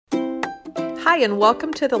Hi, and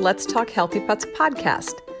welcome to the Let's Talk Healthy Pets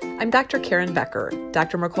podcast. I'm Dr. Karen Becker,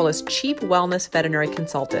 Dr. Mercola's Chief Wellness Veterinary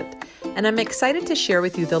Consultant, and I'm excited to share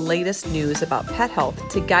with you the latest news about pet health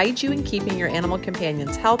to guide you in keeping your animal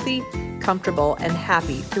companions healthy, comfortable, and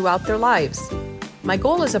happy throughout their lives. My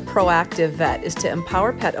goal as a proactive vet is to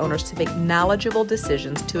empower pet owners to make knowledgeable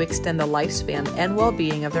decisions to extend the lifespan and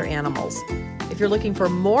well-being of their animals. If you're looking for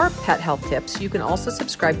more pet health tips, you can also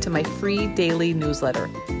subscribe to my free daily newsletter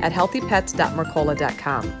at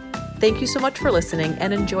healthypets.mercola.com. Thank you so much for listening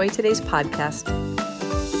and enjoy today's podcast.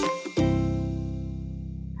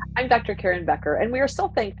 I'm Dr. Karen Becker, and we are so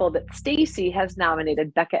thankful that Stacy has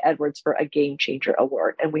nominated Becca Edwards for a Game Changer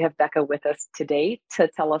Award. And we have Becca with us today to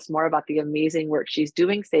tell us more about the amazing work she's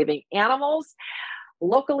doing saving animals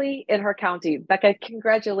locally in her county. Becca,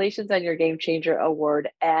 congratulations on your Game Changer Award,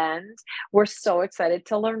 and we're so excited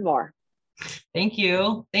to learn more. Thank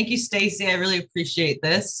you. Thank you, Stacy. I really appreciate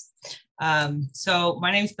this. So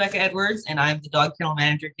my name is Becca Edwards, and I'm the dog kennel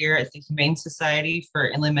manager here at the Humane Society for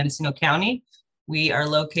Inland Mendocino County. We are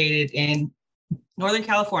located in Northern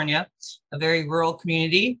California, a very rural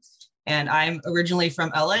community, and I'm originally from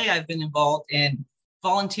LA. I've been involved in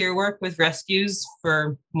volunteer work with rescues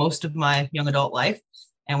for most of my young adult life.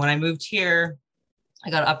 And when I moved here, I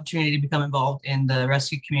got an opportunity to become involved in the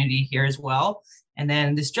rescue community here as well. And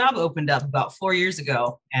then this job opened up about 4 years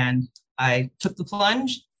ago, and I took the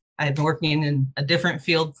plunge. I had been working in a different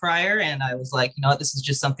field prior, and I was like, you know what, this is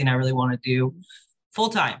just something I really want to do full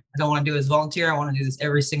time. I don't want to do it as volunteer. I want to do this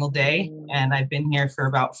every single day. And I've been here for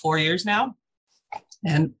about 4 years now.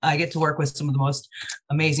 And I get to work with some of the most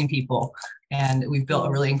amazing people. And we've built a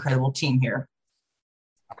really incredible team here.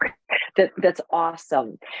 That's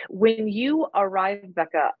awesome. When you arrived,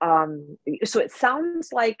 Becca, so it sounds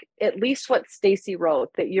like, at least what Stacy wrote,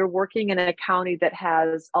 that you're working in a county that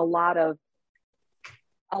has a lot of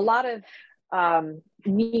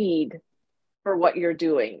need for what you're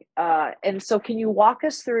doing. And so can you walk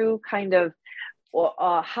us through kind of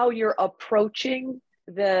how you're approaching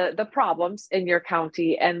the problems in your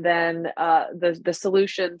county, and then the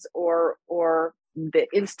solutions or the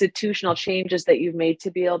institutional changes that you've made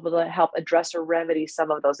to be able to help address or remedy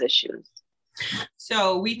some of those issues?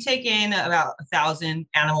 So we take in about 1,000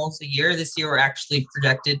 animals a year. This year, we're actually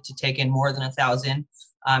projected to take in more than 1,000.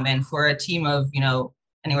 And for a team of,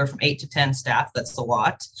 anywhere from 8 to 10 staff, that's a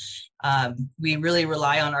lot. We really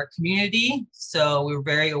rely on our community. So we're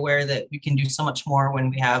very aware that we can do so much more when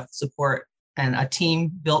we have support and a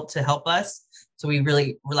team built to help us. So we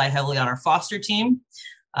really rely heavily on our foster team.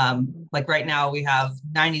 Like right now, we have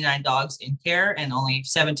 99 dogs in care, and only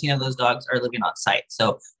 17 of those dogs are living on site.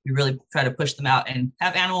 So we really try to push them out and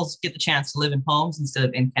have animals get the chance to live in homes instead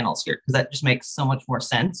of in kennels here, because that just makes so much more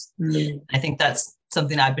sense. Mm-hmm. I think that's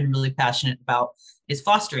something I've been really passionate about, is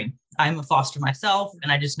fostering. I'm a foster myself, and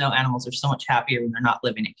I just know animals are so much happier when they're not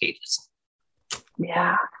living in cages.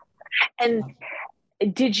 Yeah. And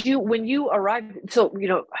did you, when you arrived, so,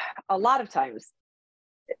 a lot of times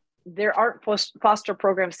there aren't foster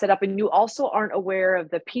programs set up, and you also aren't aware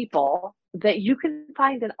of the people that you can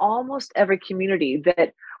find in almost every community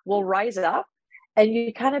that will rise up, and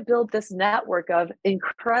you kind of build this network of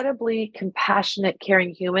incredibly compassionate,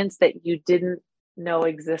 caring humans that you didn't know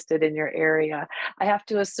existed in your area. I have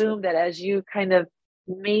to assume that as you kind of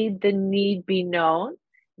made the need be known,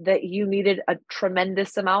 that you needed a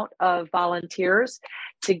tremendous amount of volunteers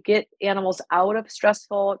to get animals out of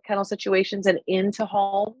stressful kennel situations and into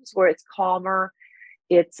homes where it's calmer,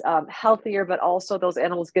 it's healthier, but also those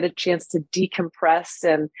animals get a chance to decompress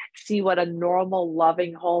and see what a normal,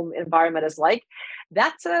 loving home environment is like.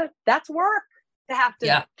 That's work to have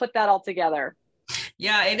to put that all together.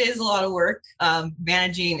 Yeah, it is a lot of work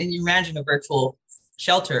managing, and you imagine a virtual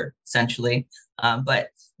shelter essentially. But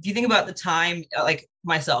if you think about the time, like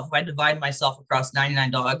myself, if I divide myself across 99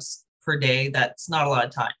 dogs per day, that's not a lot of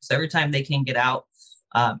time. So every time they can get out,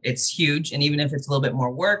 it's huge. And even if it's a little bit more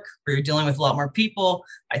work, or you're dealing with a lot more people,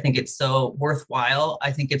 I think it's so worthwhile.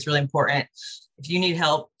 I think it's really important. If you need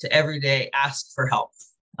help, to every day ask for help.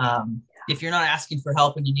 If you're not asking for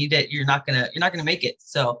help and you need it, you're not gonna make it.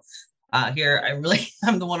 So here, I'm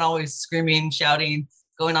the one always screaming, shouting,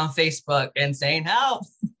 going on Facebook and saying help.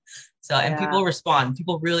 So, and people respond.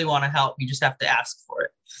 People really want to help. You just have to ask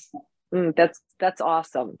for it. That's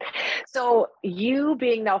awesome. So you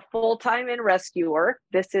being now full-time in rescue work,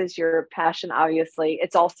 this is your passion, obviously.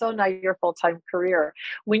 It's also now your full-time career.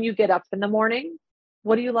 When you get up in the morning,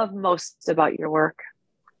 what do you love most about your work?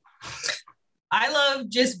 I love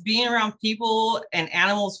just being around people and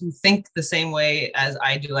animals who think the same way as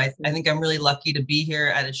I do. I think I'm really lucky to be here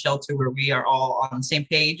at a shelter where we are all on the same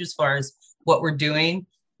page as far as what we're doing.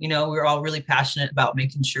 we're all really passionate about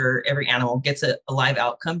making sure every animal gets a live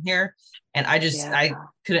outcome here. And I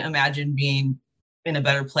couldn't imagine being in a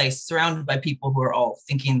better place, surrounded by people who are all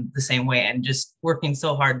thinking the same way and just working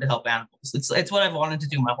so hard to help animals. It's what I've wanted to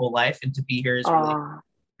do my whole life, and to be here is really,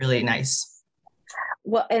 really nice.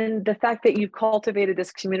 Well, and the fact that you cultivated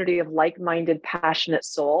this community of like-minded, passionate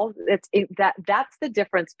souls, that's the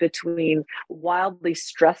difference between wildly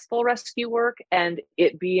stressful rescue work and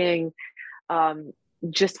it being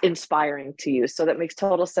just inspiring to you. So that makes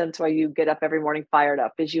total sense why you get up every morning fired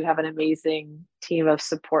up, is you have an amazing team of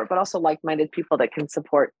support, but also like-minded people that can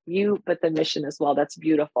support you, but the mission as well. That's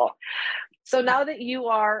beautiful. So now that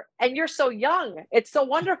and you're so young, it's so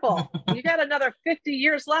wonderful. You got another 50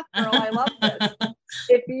 years left, girl. I love this.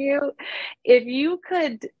 If you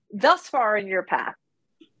could, thus far in your path,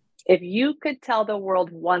 if you could tell the world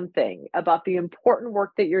one thing about the important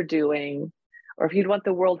work that you're doing, or if you'd want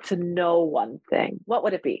the world to know one thing, what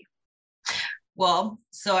would it be? Well,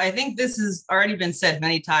 so I think this has already been said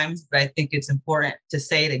many times, but I think it's important to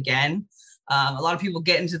say it again. A lot of people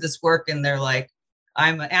get into this work and they're like,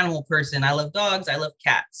 I'm an animal person. I love dogs. I love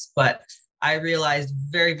cats. But I realized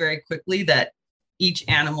very, very quickly that each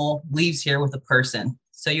animal leaves here with a person.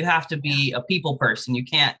 So you have to be a people person. You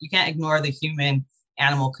can't ignore the human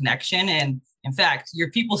animal connection. And in fact, your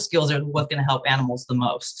people skills are what's going to help animals the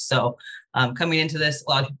most. So coming into this, a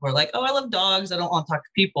lot of people are like, oh, I love dogs. I don't want to talk to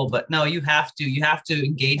people. But no, you have to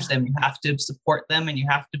engage them. You have to support them, and you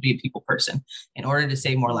have to be a people person in order to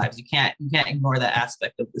save more lives. You can't ignore that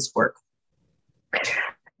aspect of this work.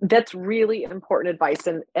 That's really important advice.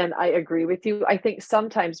 And I agree with you. I think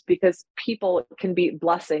sometimes, because people can be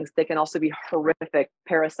blessings, they can also be horrific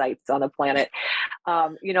parasites on the planet. I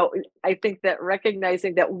think that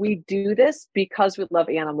recognizing that we do this because we love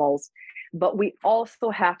animals, but we also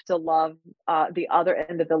have to love the other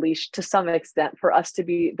end of the leash to some extent for us to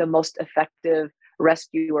be the most effective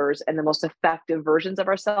rescuers and the most effective versions of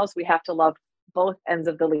ourselves. We have to love both ends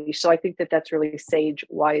of the leash. So I think that that's really sage,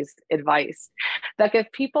 wise advice. Becca, if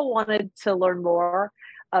people wanted to learn more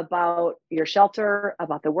about your shelter,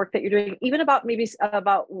 about the work that you're doing, even about maybe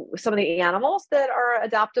about some of the animals that are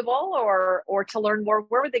adoptable, or to learn more,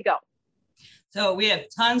 where would they go? So we have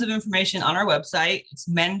tons of information on our website. It's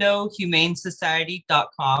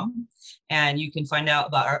mendohumanesociety.com. And you can find out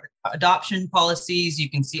about our adoption policies. You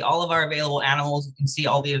can see all of our available animals. You can see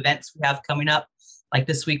all the events we have coming up. Like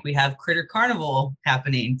this week, we have Critter Carnival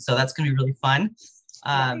happening. So that's going to be really fun.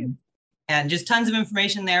 And just tons of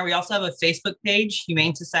information there. We also have a Facebook page,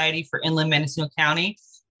 Humane Society for Inland Mendocino County.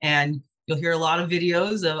 And you'll hear a lot of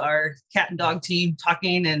videos of our cat and dog team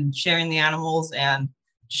talking and sharing the animals and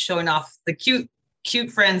showing off the cute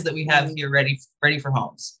friends that we have here ready for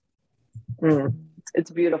homes. It's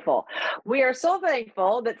beautiful. We are so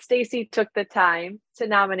thankful that Stacy took the time to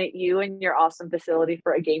nominate you and your awesome facility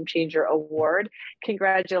for a Game Changer Award.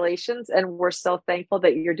 Congratulations. And we're so thankful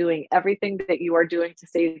that you're doing everything that you are doing to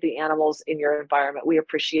save the animals in your environment. We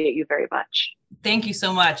appreciate you very much. Thank you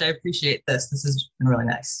so much. I appreciate this. This has been really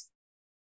nice.